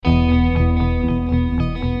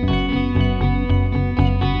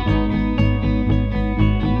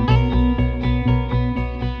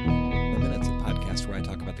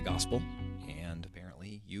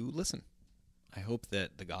hope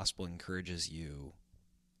that the gospel encourages you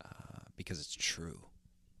because it's true,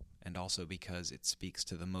 and also because it speaks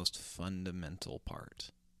to the most fundamental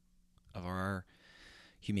part of our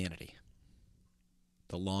humanity,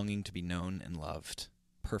 the longing to be known and loved,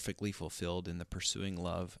 perfectly fulfilled in the pursuing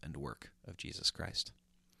love and work of Jesus Christ.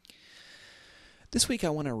 This week I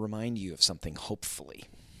want to remind you of something, hopefully,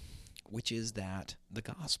 which is that the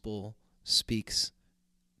gospel speaks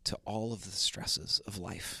to all of the stresses of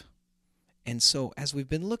life. And so as we've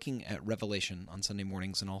been looking at Revelation on Sunday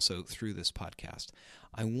mornings and also through this podcast,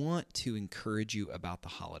 I want to encourage you about the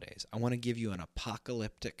holidays. I want to give you an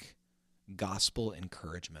apocalyptic gospel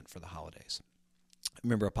encouragement for the holidays.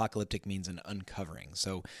 Remember, apocalyptic means an uncovering.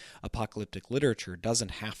 So apocalyptic literature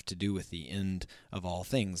doesn't have to do with the end of all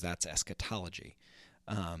things. That's eschatology.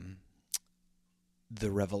 The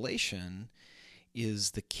Revelation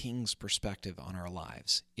is the king's perspective on our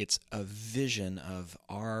lives. It's a vision of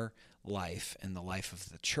our life and the life of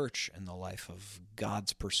the church and the life of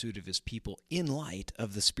God's pursuit of his people in light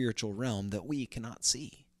of the spiritual realm that we cannot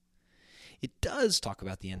see. It does talk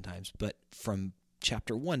about the end times, but from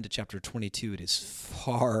chapter 1 to chapter 22, it is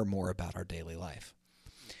far more about our daily life,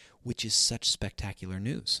 which is such spectacular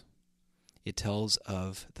news. It tells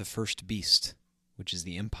of the first beast, which is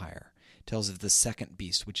the empire. It tells of the second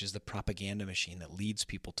beast, which is the propaganda machine that leads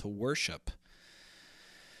people to worship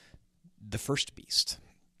the first beast.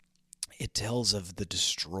 It tells of the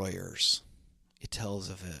destroyers. It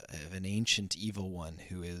tells of an ancient evil one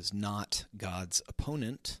who is not God's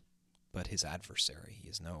opponent, but his adversary. He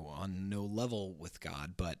is on no level with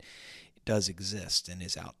God, but does exist and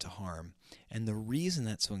is out to harm. And the reason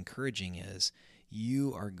that's so encouraging is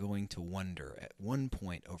you are going to wonder at one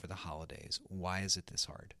point over the holidays, why is it this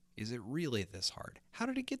hard? Is it really this hard? How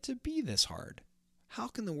did it get to be this hard? How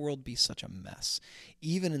can the world be such a mess?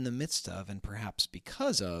 Even in the midst of, and perhaps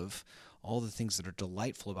because of, all the things that are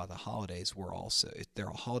delightful about the holidays,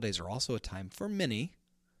 holidays are also a time for many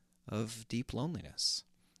of deep loneliness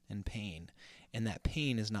and pain. And that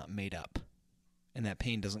pain is not made up. And that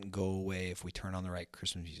pain doesn't go away if we turn on the right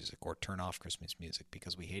Christmas music or turn off Christmas music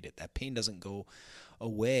because we hate it. That pain doesn't go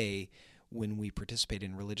away when we participate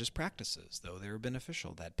in religious practices, though they're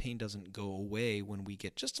beneficial. That pain doesn't go away when we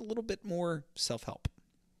get just a little bit more self-help.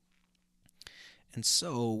 And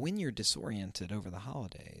so when you're disoriented over the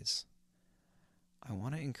holidays, I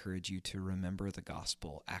want to encourage you to remember the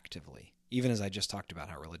gospel actively. Even as I just talked about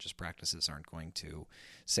how religious practices aren't going to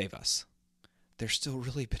save us, they're still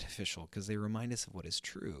really beneficial because they remind us of what is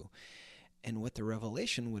true. And what the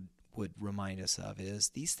Revelation would remind us of is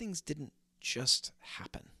these things didn't just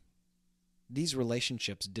happen. These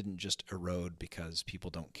relationships didn't just erode because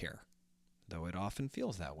people don't care, though it often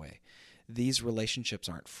feels that way. These relationships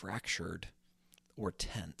aren't fractured or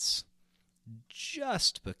tense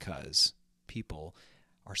just because people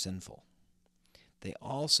are sinful. They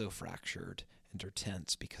also fractured and are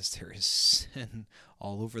tense because there is sin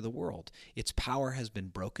all over the world. Its power has been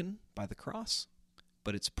broken by the cross,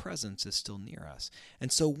 but its presence is still near us.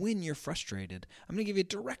 And so when you're frustrated, I'm going to give you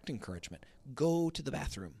direct encouragement. Go to the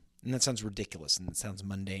bathroom. And that sounds ridiculous and it sounds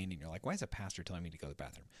mundane, and you're like, why is a pastor telling me to go to the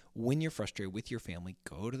bathroom? When you're frustrated with your family,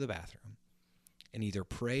 go to the bathroom and either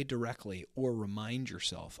pray directly or remind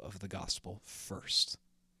yourself of the gospel first.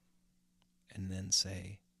 And then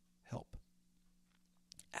say, help.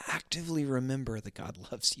 Actively remember that God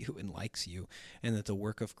loves you and likes you, and that the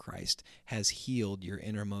work of Christ has healed your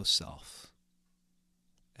innermost self.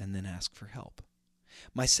 And then ask for help.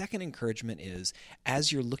 My second encouragement is,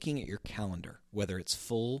 as you're looking at your calendar, whether it's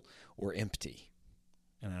full or empty,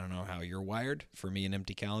 and I don't know how you're wired. For me, an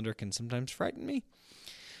empty calendar can sometimes frighten me.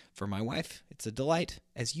 For my wife, it's a delight.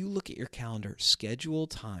 As you look at your calendar, schedule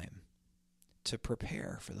time to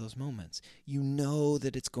prepare for those moments. You know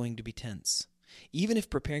that it's going to be tense. Even if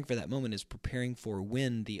preparing for that moment is preparing for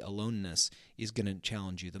when the aloneness is going to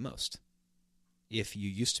challenge you the most. If you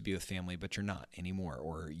used to be with family, but you're not anymore,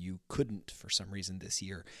 or you couldn't for some reason this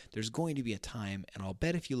year, there's going to be a time, and I'll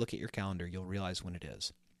bet if you look at your calendar, you'll realize when it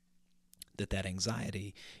is, that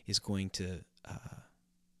anxiety is going to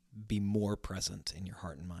be more present in your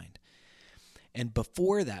heart and mind. And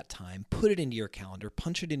before that time, put it into your calendar,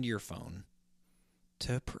 punch it into your phone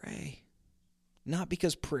to pray. Not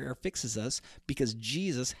because prayer fixes us, because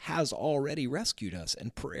Jesus has already rescued us,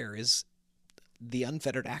 and prayer is the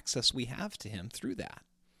unfettered access we have to him through that.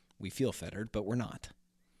 We feel fettered, but we're not.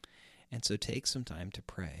 And so take some time to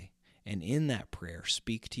pray. And in that prayer,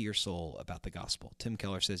 speak to your soul about the gospel. Tim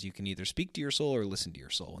Keller says you can either speak to your soul or listen to your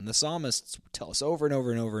soul. And the psalmists tell us over and over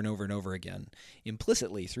and over and over and over again,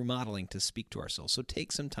 implicitly through modeling, to speak to our soul. So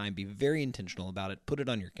take some time, be very intentional about it, put it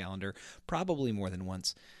on your calendar, probably more than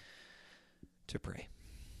once, to pray,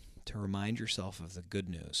 to remind yourself of the good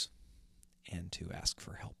news, and to ask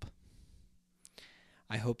for help.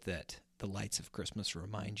 I hope that the lights of Christmas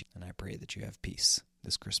remind you, and I pray that you have peace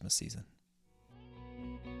this Christmas season.